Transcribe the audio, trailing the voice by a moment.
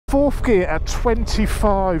Fourth gear at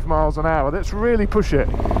 25 miles an hour. Let's really push it.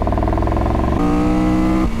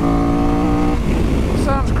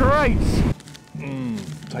 Sounds great.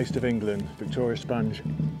 Taste of England, Victoria Sponge.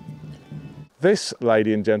 This,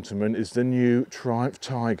 ladies and gentlemen, is the new Triumph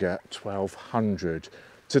Tiger 1200.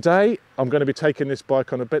 Today, I'm going to be taking this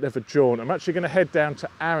bike on a bit of a jaunt. I'm actually going to head down to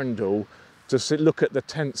Arundel to look at the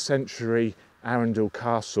 10th century Arundel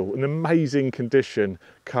Castle, an amazing condition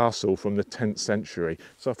castle from the 10th century.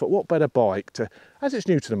 So I thought, what better bike to, as it's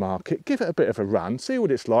new to the market, give it a bit of a run, see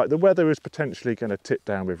what it's like. The weather is potentially going to tip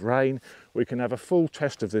down with rain. We can have a full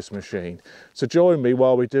test of this machine. So join me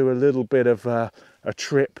while we do a little bit of a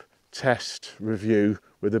trip test review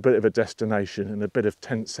with a bit of a destination and a bit of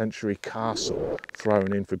 10th century castle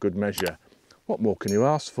thrown in for good measure. What more can you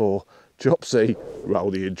ask for? Jopsy,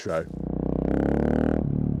 roll the intro.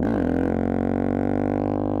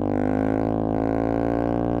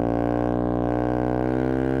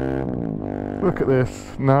 Look at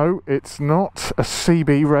this. No, it's not a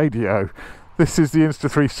CB radio. This is the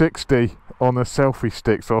Insta360 on a selfie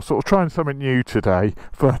stick. So I'm sort of trying something new today,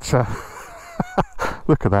 but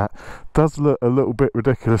look at that. Does look a little bit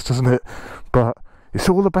ridiculous, doesn't it? But it's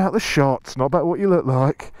all about the shots, not about what you look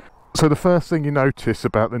like. So the first thing you notice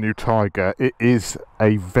about the new Tiger, it is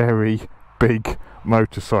a very big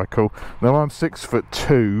motorcycle. Now I'm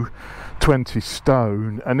 6'2", 20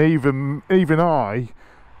 stone, and even I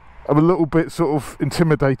am a little bit sort of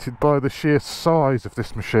intimidated by the sheer size of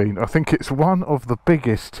this machine. I think it's one of the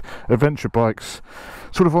biggest adventure bikes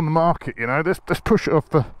sort of on the market, you know. Let's push it off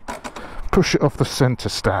the centre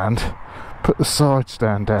stand, put the side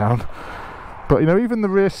stand down. But you know, even the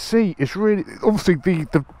rear seat is really, obviously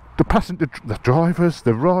the passenger, the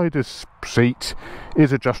the rider's seat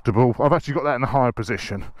is adjustable. I've actually got that in a higher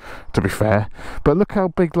position, to be fair. But look how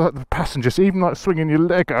big, like, the passengers, even like swinging your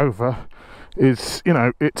leg over, is, you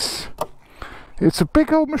know, it's a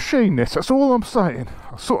big old machine, this. That's all I'm saying.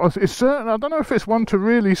 It's certain. I don't know if it's one to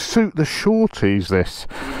really suit the shorties, this.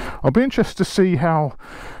 I'll be interested to see how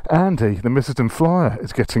Andy, the Mizzen Flyer,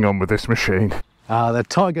 is getting on with this machine. The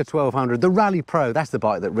Tiger 1200, the Rally Pro, that's the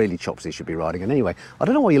bike that really Chopsy should be riding. And anyway, I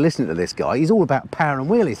don't know why you're listening to this guy. He's all about power and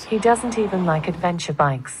wheelies. He doesn't even like adventure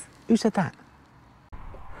bikes. Who said that?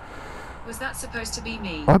 Was that supposed to be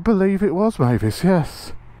me? I believe it was, Mavis,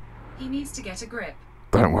 yes. He needs to get a grip.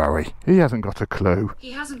 Don't worry, he hasn't got a clue.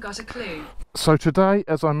 He hasn't got a clue. So today,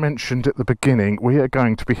 as I mentioned at the beginning, we are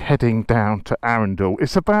going to be heading down to Arundel.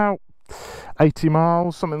 It's about 80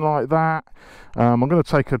 miles, something like that. I'm going to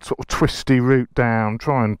take a sort of twisty route down,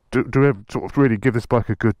 try and sort of really give this bike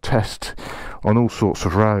a good test on all sorts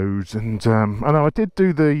of roads. And I know I did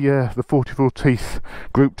do the 44 Teeth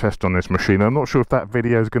group test on this machine. I'm not sure if that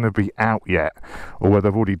video is going to be out yet, or whether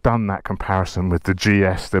I've already done that comparison with the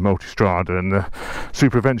GS, the Multistrada, and the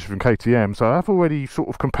Super Adventure from KTM. So I've already sort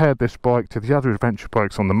of compared this bike to the other adventure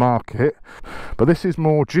bikes on the market, but this is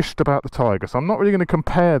more just about the Tiger. So I'm not really going to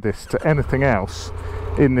compare this to anything else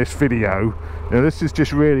in this video. You know, this is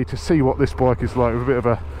just really to see what this bike is like with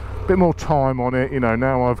a bit more time on it. You know,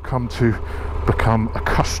 now I've come to become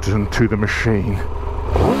accustomed to the machine.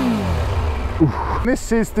 Ooh.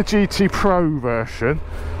 This is the GT Pro version,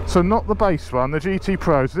 so not the base one, the GT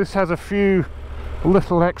Pro. So this has a few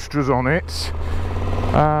little extras on it,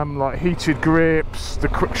 like heated grips, the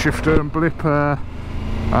quick shifter and blipper.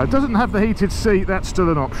 It doesn't have the heated seat, that's still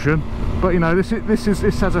an option, but you know, this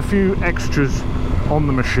has a few extras on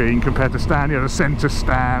the machine compared to stand, you know, the centre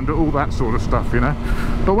stand, all that sort of stuff, you know.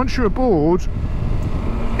 But once you're aboard,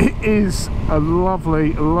 it is a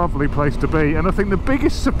lovely, lovely place to be. And I think the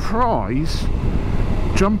biggest surprise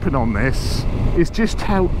jumping on this is just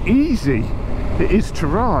how easy it is to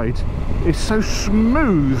ride. It's so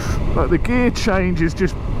smooth, like the gear change is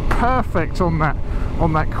just perfect on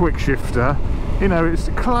that quick shifter. You know,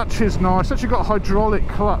 the clutch is nice. It's actually got a hydraulic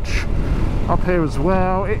clutch up here as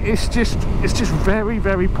well. It's just very,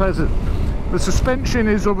 very pleasant. The suspension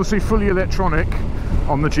is obviously fully electronic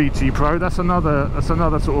on the GT Pro. That's another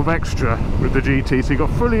sort of extra with the GT. So you've got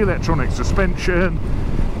fully electronic suspension.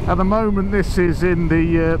 At the moment, this is in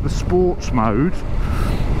the sports mode,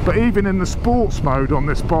 but even in the sports mode on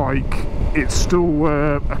this bike, it's still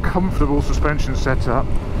a comfortable suspension setup.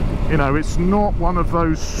 You know, it's not one of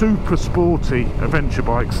those super sporty adventure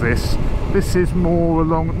bikes. This is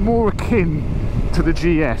more akin to the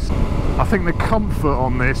GS. I think the comfort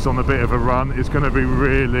on this on a bit of a run is going to be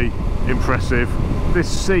really impressive. This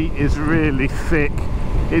seat is really thick.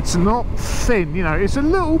 It's not thin, you know, it's a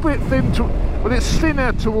little bit thin, but it's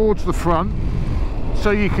thinner towards the front,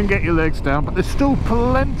 so you can get your legs down, but there's still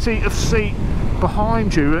plenty of seat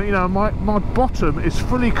behind you. You know, my bottom is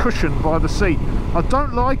fully cushioned by the seat, I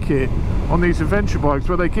don't like it on these adventure bikes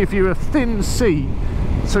where they give you a thin seat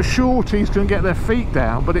so shorties can get their feet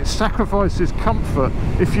down, but it sacrifices comfort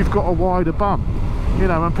if you've got a wider bum. You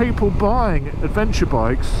know, and people buying adventure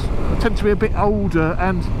bikes tend to be a bit older,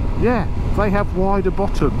 and yeah, they have wider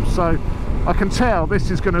bottoms, so I can tell this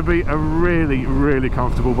is going to be a really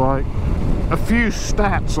comfortable bike. A few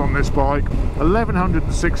stats on this bike: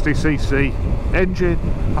 1160cc engine,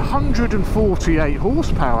 148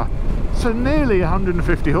 horsepower, so nearly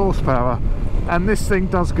 150 horsepower, and this thing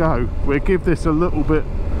does go. We'll give this a little bit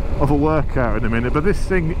of a workout in a minute, but this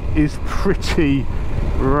thing is pretty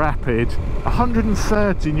rapid.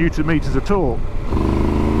 130 newton meters of torque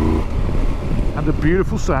and a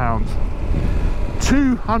beautiful sound.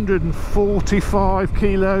 245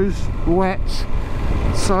 kilos wet,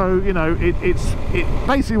 so you know it's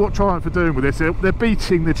basically what Triumph are doing with this. They're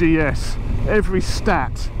beating the GS. Every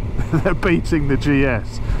stat they're beating the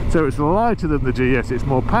GS. So it's lighter than the GS, it's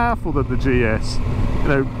more powerful than the GS. You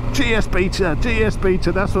know, GS beta,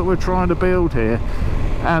 that's what we're trying to build here.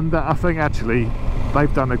 And I think actually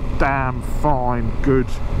they've done a damn fine, good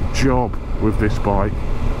job with this bike.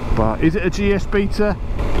 But is it a GS beta?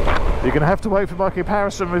 You're going to have to wait for my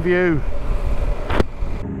comparison review.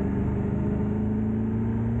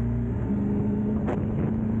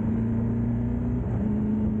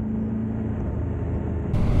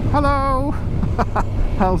 Hello!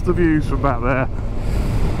 How's the views from back there?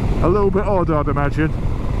 A little bit odd, I'd imagine.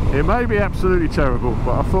 It may be absolutely terrible,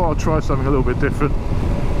 but I thought I'd try something a little bit different.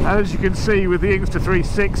 And as you can see with the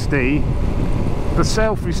Insta360, the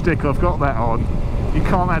selfie stick I've got that on, you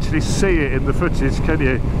can't actually see it in the footage, can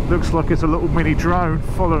you? Looks like it's a little mini drone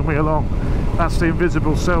following me along. That's the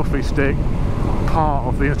invisible selfie stick, part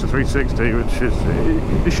of the Insta360, which is,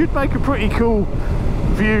 it should make a pretty cool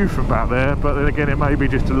view from back there, but then again it may be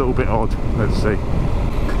just a little bit odd. Let's see.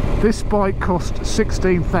 This bike cost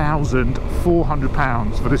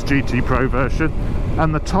 £16,400 for this GT Pro version,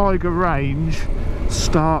 and the Tiger range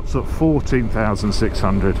starts at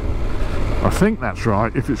 14,600. I think that's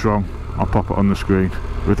right. If it's wrong, I'll pop it on the screen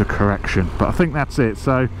with a correction, but I think that's it.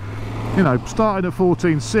 So, you know, starting at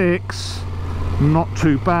 14,600, not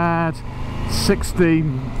too bad.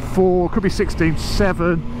 16,400, could be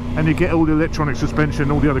 16,700, and you get all the electronic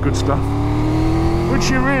suspension, all the other good stuff,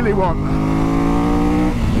 which you really want.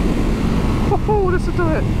 Oh, this will do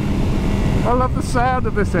it. I love the sound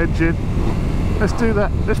of this engine. Let's do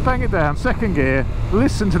that. Let's bang it down. Second gear.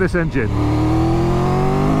 Listen to this engine.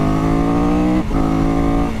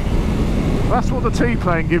 That's what the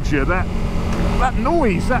T-plane gives you. That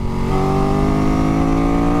noise. That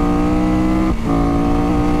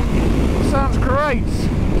sounds great.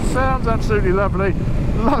 Sounds absolutely lovely.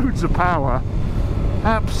 Loads of power.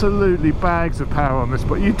 Absolutely bags of power on this,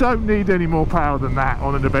 but you don't need any more power than that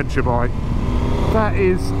on an adventure bike. That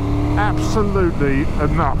is absolutely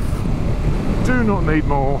enough. Do not need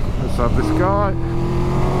more. Let's have this guy.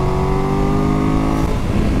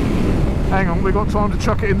 Hang on, we've got time to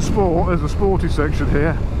chuck it in sport. There's a sporty section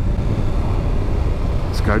here.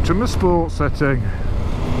 Let's go to my sport setting.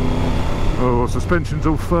 Oh, suspension's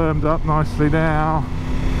all firmed up nicely now.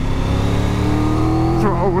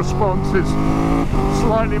 Throttle response is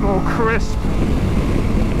slightly more crisp.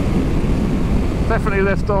 Definitely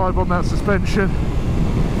less dive on that suspension.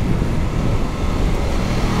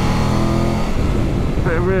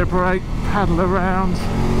 Bit of rear brake, paddle around.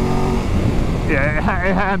 Yeah,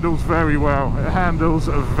 it handles very well. It handles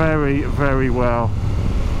very well.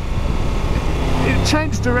 It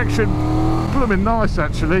changed direction blooming nice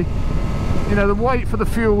actually. You know, the weight for the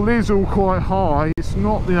fuel is all quite high. It's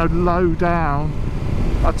not, you know, low down.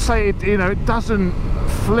 I'd say it, you know, it doesn't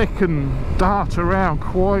flick and dart around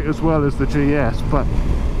quite as well as the GS, but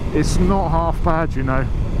it's not half bad, you know.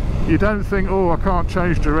 You don't think, oh, I can't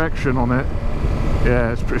change direction on it.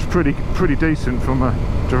 Yeah, it's pretty decent from a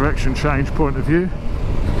direction change point of view.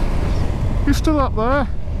 You're still up there?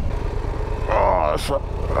 Oh,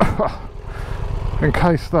 in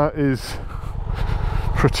case that is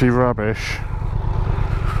pretty rubbish,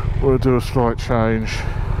 we'll do a slight change.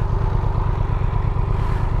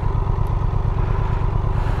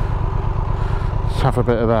 Let's have a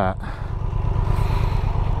bit of that.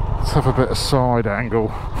 Let's have a bit of side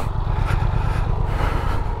angle.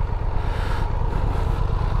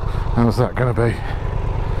 How's that going to be?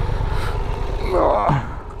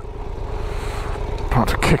 Trying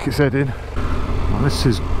to kick its head in. Well, this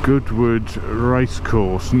is Goodwood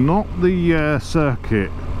Racecourse, not the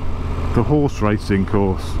circuit, the horse racing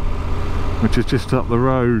course, which is just up the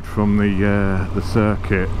road from the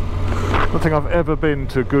circuit. I don't think I've ever been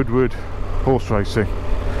to Goodwood horse racing.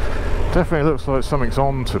 Definitely looks like something's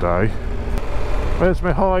on today. Where's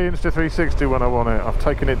my high Insta360 when I want it? I've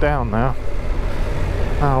taken it down now.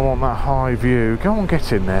 Now I want that high view. Go on,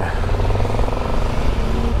 get in there.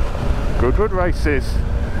 Goodwood Races.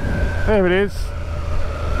 There it is.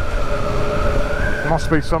 Must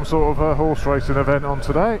be some sort of a horse racing event on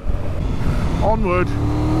today. Onward.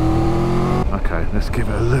 Okay, let's give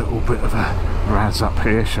it a little bit of a razz up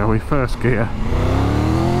here, shall we? First gear.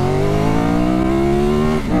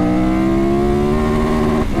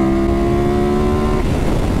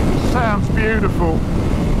 Sounds beautiful.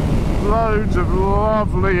 Loads of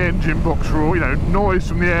lovely engine box roar, you know, noise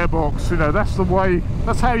from the airbox, you know, that's the way,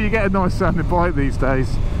 that's how you get a nice sounding bike these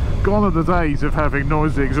days. Gone are the days of having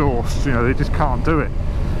noisy exhaust, you know, they just can't do it.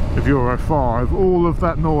 With Euro 5, all of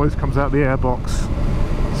that noise comes out the airbox.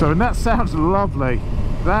 So, and that sounds lovely.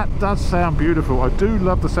 That does sound beautiful. I do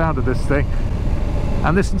love the sound of this thing.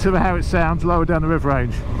 And listen to how it sounds lower down the rev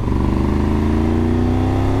range.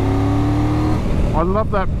 I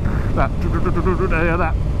love that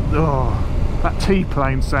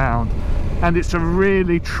T-plane sound, and it's a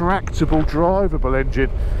really tractable, drivable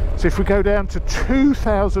engine. So if we go down to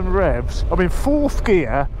 2,000 revs, I'm in fourth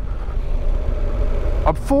gear.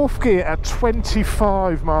 I'm fourth gear at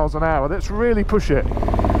 25 miles an hour. Let's really push it.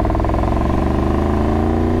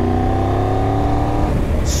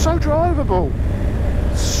 So drivable.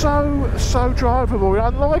 So drivable.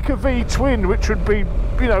 Unlike a V-twin, which would be,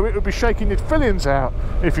 you know, it would be shaking your fillings out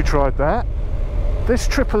if you tried that. This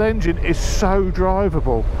triple engine is so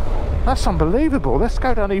drivable. That's unbelievable. Let's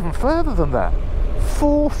go down even further than that.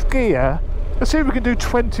 Fourth gear. Let's see if we can do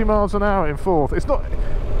 20 miles an hour in fourth. It's not,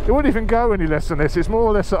 it won't even go any less than this. It's more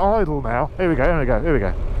or less at idle now. Here we go, here we go, here we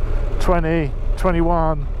go. 20,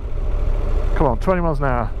 21. Come on, 20 miles an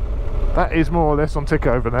hour. That is more or less on tick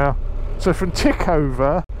over now. So from tick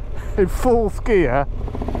over in fourth gear,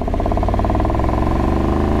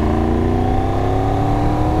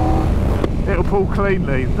 it'll pull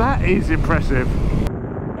cleanly. That is impressive.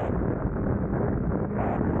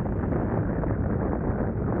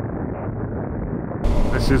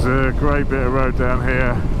 This is a great bit of road down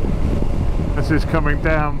here. This is coming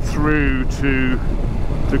down through to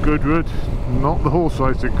Goodwood, not the horse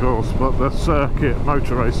racing course, but the circuit,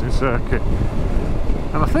 motor racing circuit.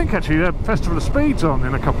 And I think actually the Festival of Speed's on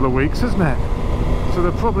in a couple of weeks, isn't it? So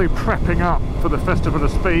they're probably prepping up for the Festival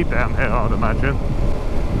of Speed down here, I'd imagine.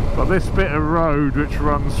 But this bit of road which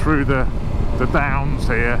runs through the downs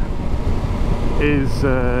here is,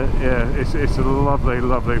 yeah, it's a lovely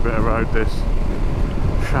bit of road, this.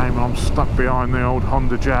 Shame I'm stuck behind the old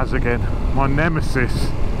Honda Jazz again. My nemesis,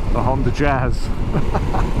 the Honda Jazz.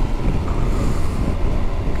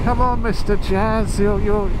 Come on, Mr. Jazz,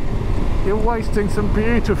 you're wasting some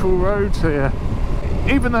beautiful roads here.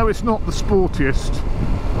 Even though it's not the sportiest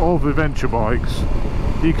of adventure bikes,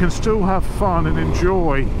 you can still have fun and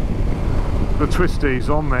enjoy the twisties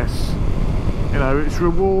on this. You know, it's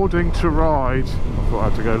rewarding to ride. I thought I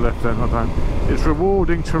had to go left then, I don't. It's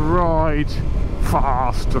rewarding to ride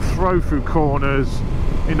fast, to throw through corners,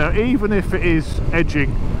 you know, even if it is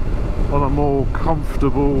edging on a more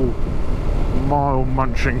comfortable, mile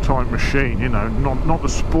munching type machine, you know, not the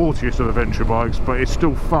sportiest of adventure bikes, but it's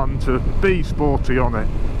still fun to be sporty on it.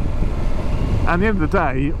 And at the end of the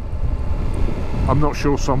day, I'm not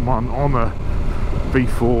sure someone on a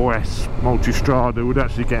V4S Multistrada would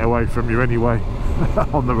actually get away from you anyway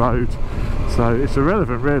on the road, so it's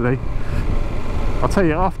irrelevant really. I'll tell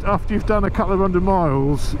you, after you've done a couple of 100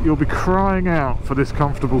 miles, you'll be crying out for this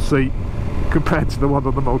comfortable seat compared to the one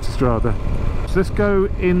on the Multistrada. So let's go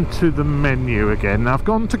into the menu again. Now I've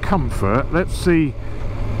gone to comfort. Let's see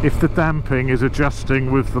if the damping is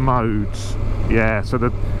adjusting with the modes. Yeah, so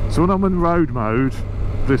when I'm in road mode,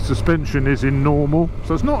 the suspension is in normal,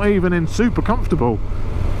 so it's not even in super comfortable.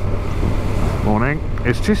 Morning.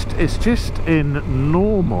 It's just in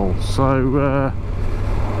normal. So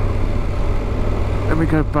let me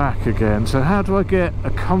go back again. So how do I get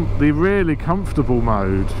the really comfortable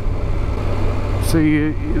mode?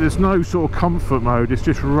 See, there's no sort of comfort mode, it's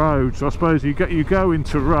just road. So I suppose you go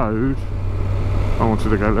into road. I wanted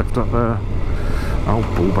to go left up there. Oh,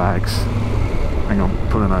 ball bags. Hang on,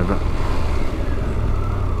 pulling over.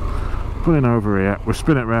 Pulling over here. We'll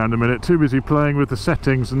spin it round a minute. Too busy playing with the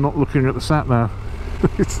settings and not looking at the sat nav.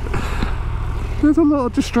 There's a lot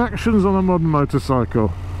of distractions on a modern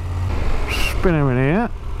motorcycle. Spinner in here.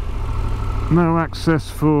 No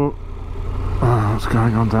access for... Oh, what's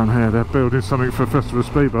going on down here? They're building something for Festival of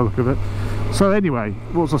Speed by the look of it. So anyway,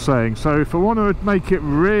 what was I saying? So if I want to make it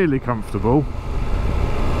really comfortable,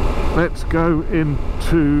 let's go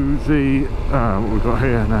into the... what we've got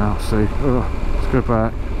here now, see. Oh, let's go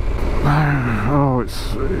back. Oh,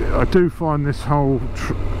 I do find this whole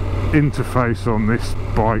interface on this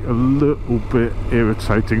bike a little bit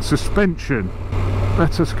irritating. Suspension,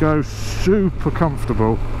 let us go super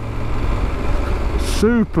comfortable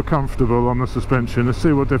on the suspension. Let's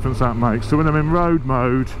see what difference that makes. So when I'm in road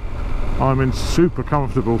mode, I'm in super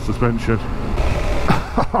comfortable suspension.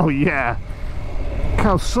 Oh yeah, look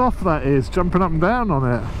how soft that is, jumping up and down on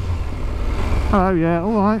it. Oh yeah,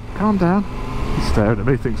 alright, calm down. He's staring at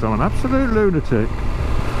me, thinks I'm an absolute lunatic.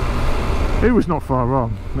 He was not far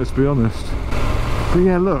wrong, let's be honest. But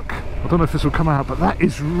yeah, look, I don't know if this will come out, but that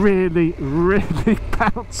is really, really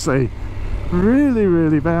bouncy. Really,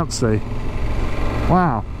 really bouncy.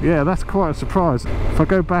 Wow, yeah, that's quite a surprise. If I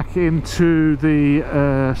go back into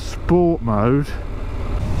the sport mode,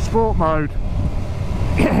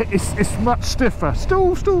 yeah, it's much stiffer.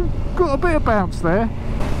 Still got a bit of bounce there.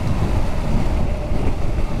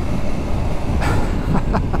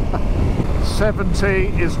 70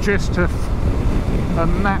 is just a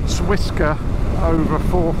gnat's whisker over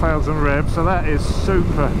 4,000 revs, so that is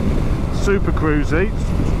super cruisy.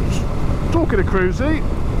 Talking of cruisy,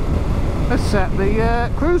 let's set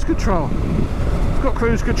the cruise control. It's got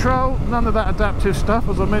cruise control, none of that adaptive stuff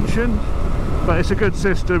as I mentioned, but it's a good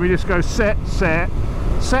system. You just go set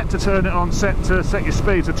to turn it on, set to set your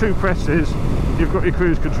speed, so 2 presses, you've got your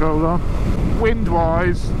cruise control on. Wind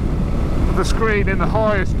wise, the screen in the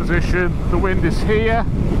highest position, the wind is here,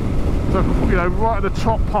 so you know, right at the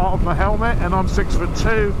top part of my helmet, and I'm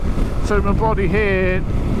 6'2", so my body here,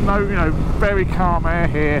 no, you know, very calm air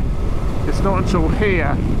here. It's not until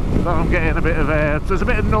here that I'm getting a bit of air. So there's a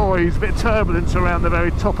bit of noise, a bit of turbulence around the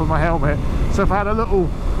very top of my helmet. So if I had a little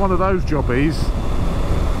one of those jobbies,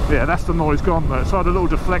 yeah, that's the noise gone though. So I had a little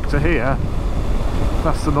deflector here,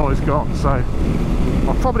 that's the noise gone. So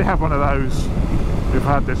I'll probably have one of those if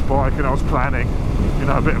I had this bike and I was planning, you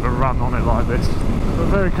know, a bit of a run on it like this. But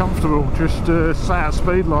very comfortable, just sat at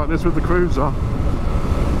speed like this with the cruise on.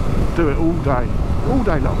 Do it all day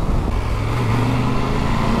long.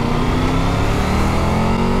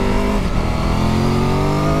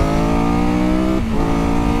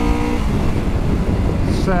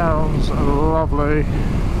 Sounds lovely.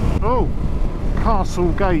 Oh,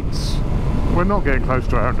 castle gates. We're not getting close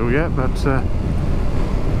to Arundel yet, but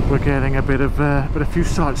we're getting a few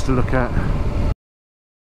sights to look at.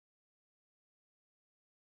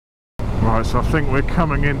 Right, so I think we're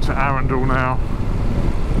coming into Arundel now.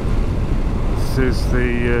 This is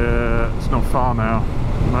the it's not far now.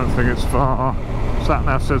 I don't think it's far. Sat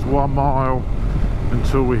nav says 1 mile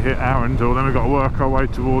until we hit Arundel. Then we've got to work our way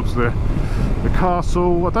towards the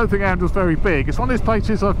castle. I don't think Arundel's very big. It's one of these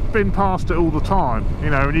places I've been past it all the time. You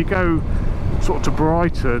know, when you go sort of to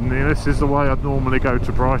Brighton, you know, this is the way I'd normally go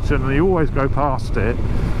to Brighton, and you always go past it.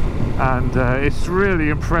 And it's really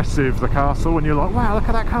impressive, the castle, and you're like, wow, look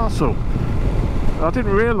at that castle. I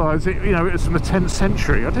didn't realise it, you know, it was from the 10th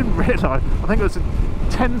century. I didn't realise, I think it was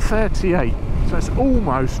 1038. So it's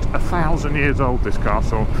almost 1,000 years old, this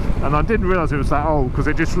castle, and I didn't realise it was that old because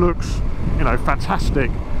it just looks, you know,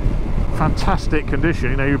 fantastic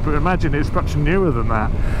condition. You know, you imagine it's much newer than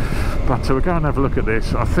that. But we'll go and have a look at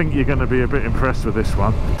this. I think you're going to be a bit impressed with this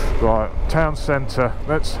one. Right, town centre.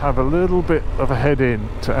 Let's have a little bit of a head in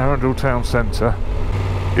to Arundel town centre.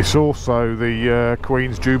 It's also the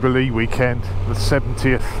Queen's Jubilee weekend, the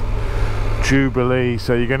 70th Jubilee,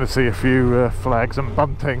 so you're going to see a few flags and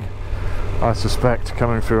bunting, I suspect,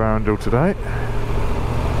 coming through Arundel today.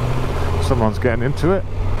 Someone's getting into it.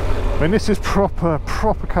 I mean, this is proper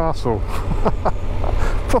castle.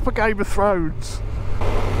 Proper Game of Thrones.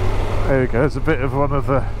 There we go, there's a bit of one of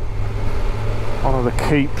the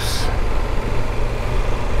keeps.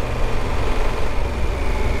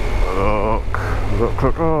 Look,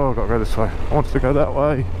 oh, I've got to go this way. I wanted to go that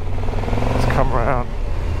way. Let's come round.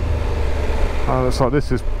 Oh, looks like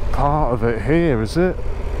this is part of it here, is it?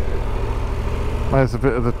 There's a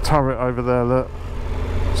bit of the turret over there, look.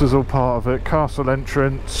 This is all part of it. Castle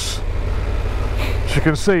entrance. As you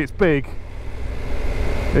can see, it's big.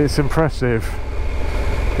 It's impressive.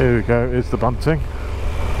 Here we go, here's the bunting.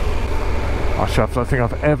 I don't think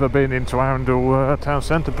I've ever been into Arundel town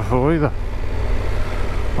centre before either.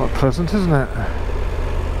 Quite pleasant, isn't it?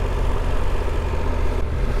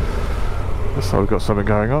 Looks like we've got something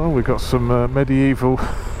going on. We've got some medieval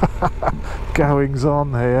goings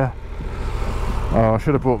on here. Oh, I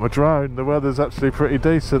should have brought my drone. The weather's actually pretty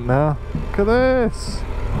decent now. Look at this.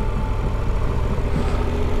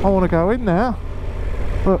 I want to go in now.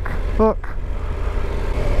 Look. Well,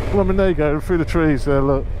 I mean, there you go, through the trees there,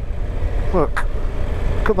 look. Look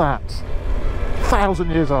at that. 1,000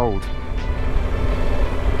 years old.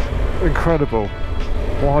 Incredible.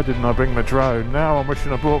 Why didn't I bring my drone? Now I'm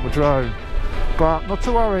wishing I brought my drone. But not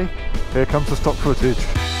to worry, here comes the stock footage.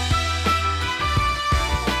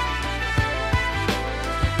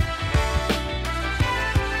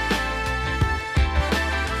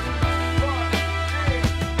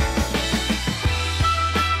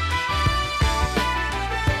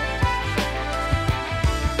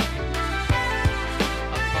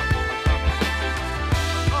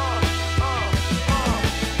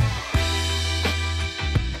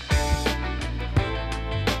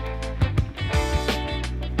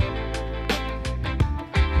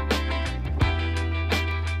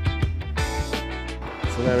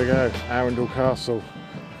 So there we go, Arundel Castle.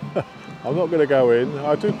 I'm not going to go in.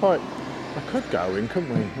 I could go in, couldn't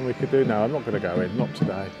we? And we could do now. I'm not going to go in, not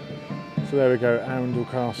today. So there we go, Arundel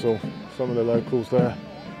Castle. Some of the locals there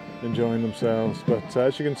enjoying themselves. But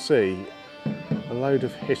as you can see, a load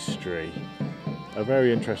of history. A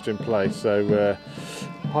very interesting place. So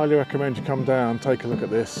highly recommend you come down, take a look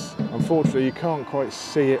at this. Unfortunately, you can't quite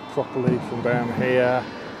see it properly from down here.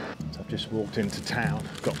 So I've just walked into town,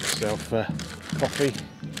 got myself coffee,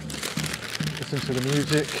 listened to the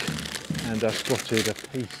music, and I spotted a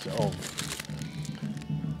piece of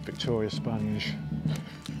Victoria sponge.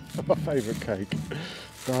 My favourite cake.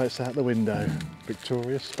 Right, it's out the window.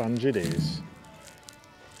 Victoria sponge it is.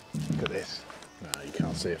 Look at this. No, you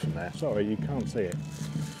can't see it from there. Sorry, you can't see it.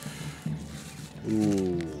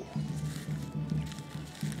 Ooh.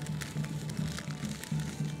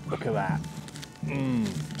 Look at that.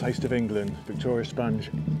 Taste of England, Victoria sponge.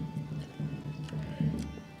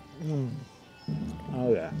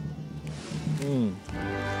 Oh yeah.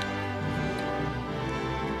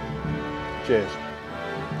 Cheers.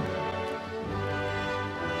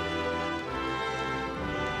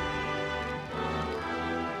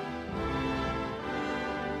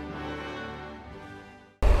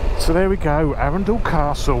 So there we go, Arundel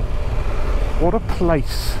Castle. What a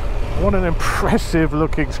place. What an impressive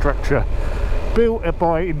looking structure. Built in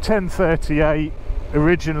 1038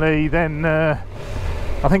 originally, then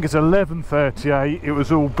I think it's 1138 it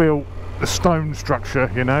was all built, the stone structure,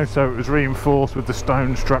 you know, so it was reinforced with the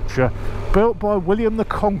stone structure. Built by William the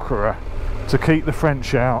Conqueror to keep the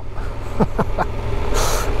French out.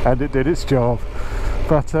 And it did its job.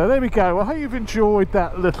 But there we go. I hope you've enjoyed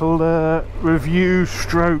that little review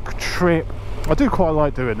stroke trip. I do quite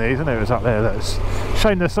like doing these. I know it was up there. That's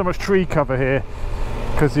shame there's so much tree cover here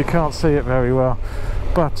because you can't see it very well.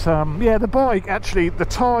 But yeah, the bike, actually, the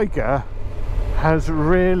Tiger has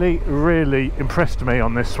really impressed me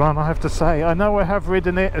on this one, I have to say. I know I have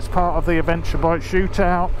ridden it as part of the adventure bike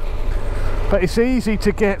shootout, but it's easy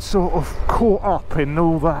to get sort of caught up in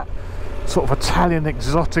all that sort of Italian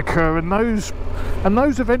exotica and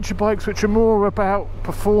those adventure bikes which are more about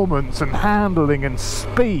performance and handling and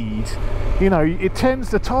speed. You know,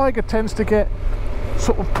 the Tiger tends to get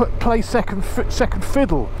sort of play second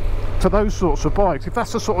fiddle to those sorts of bikes. If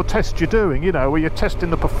that's the sort of test you're doing, you know, where you're testing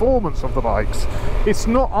the performance of the bikes, it's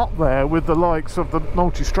not up there with the likes of the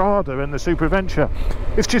Multistrada and the Super Adventure.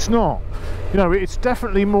 It's just not. You know, it's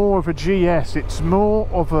definitely more of a GS. It's more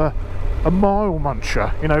of a mile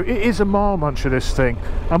muncher. You know, it is a mile muncher, this thing.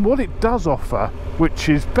 And what it does offer, which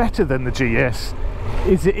is better than the GS,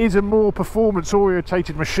 is it is a more performance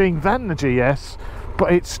orientated machine than the GS,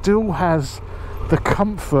 but it still has the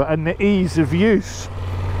comfort and the ease of use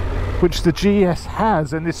which the GS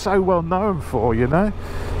has and is so well known for, you know.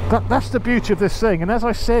 That's the beauty of this thing. And as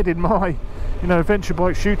I said in my, you know, adventure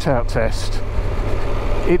bike shootout test,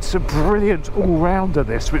 it's a brilliant all-rounder,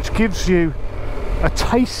 this, which gives you a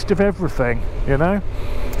taste of everything, you know.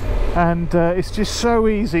 And it's just so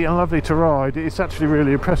easy and lovely to ride. It's actually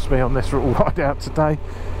really impressed me on this little ride out today.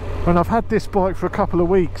 And I've had this bike for a couple of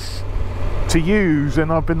weeks to use,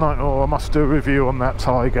 and I've been like, oh, I must do a review on that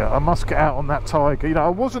Tiger. I must get out on that Tiger. You know, I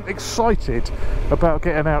wasn't excited about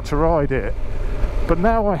getting out to ride it, but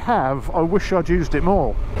now I have. I wish I'd used it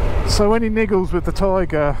more. So any niggles with the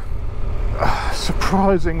Tiger?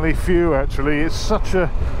 Surprisingly few, actually. It's such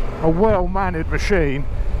a well-mannered machine.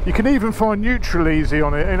 You can even find neutral easy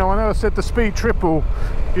on it. You know, I know I said the speed triple,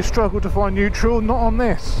 you struggle to find neutral. Not on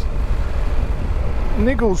this.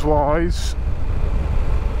 Niggles wise,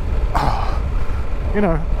 you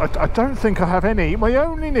know, I don't think I have any. My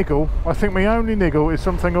only niggle, I think my only niggle is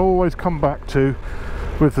something I always come back to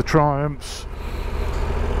with the Triumphs.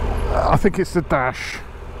 I think it's the dash.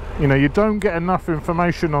 You know, you don't get enough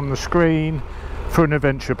information on the screen for an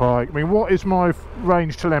adventure bike. I mean, what is my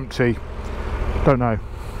range till empty? Don't know.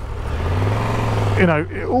 You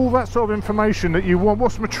know, all that sort of information that you want.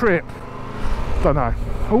 What's my trip? Don't know.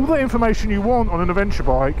 All the information you want on an adventure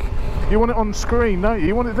bike, you want it on screen, don't you?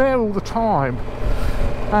 You want it there all the time.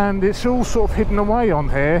 and it's all sort of hidden away on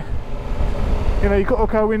here. You know, you've got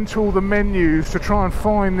to go into all the menus to try and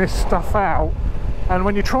find this stuff out, and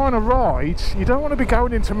when you're trying to ride, you don't want to be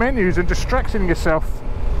going into menus and distracting yourself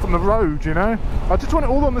from the road, you know. I just want it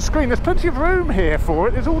all on the screen. There's plenty of room here for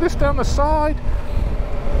it. There's all this down the side.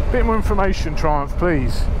 Bit more information, Triumph,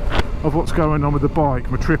 please, of what's going on with the bike,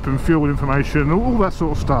 my trip and fuel information, all that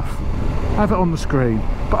sort of stuff. Have it on the screen.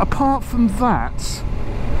 But apart from that,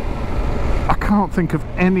 I can't think of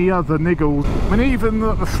any other niggles. I mean, even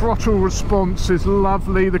the throttle response is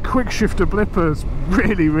lovely. The quick shifter blipper's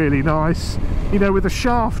really, really nice. You know, with a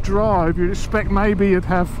shaft drive, you'd expect maybe you'd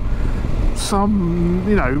have some,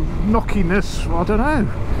 you know, knockiness. I don't know.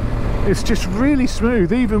 It's just really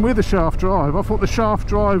smooth, even with a shaft drive. I thought the shaft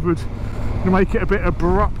drive would make it a bit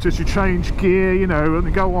abrupt as you change gear, you know,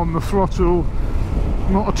 and go on the throttle.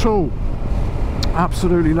 Not at all.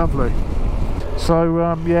 Absolutely lovely.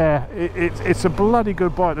 So yeah, it's a bloody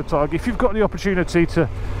good bike, the Tiger. If you've got the opportunity to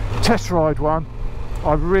test ride one,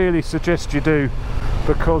 I really suggest you do,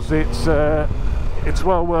 because it's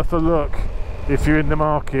well worth a look if you're in the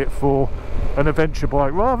market for an adventure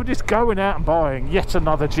bike, rather than just going out and buying yet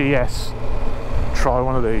another GS. Try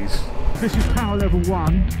one of these. This is power level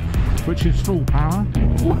 1, which is full power.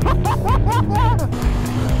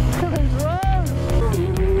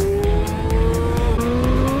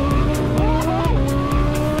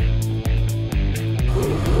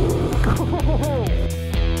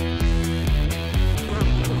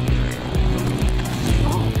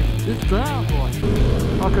 It's down, boy.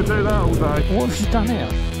 I could do that all day. What have you done here?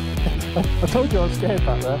 I told you I was scared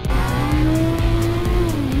back there.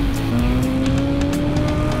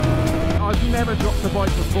 I've never dropped a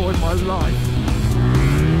bike before in my life.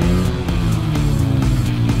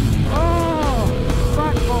 Oh!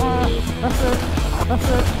 Backfire! That's it! That's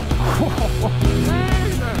it!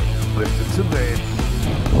 Listen to this.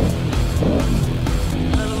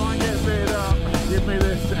 Never mind getting beat up. Give me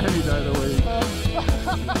this any day of the week.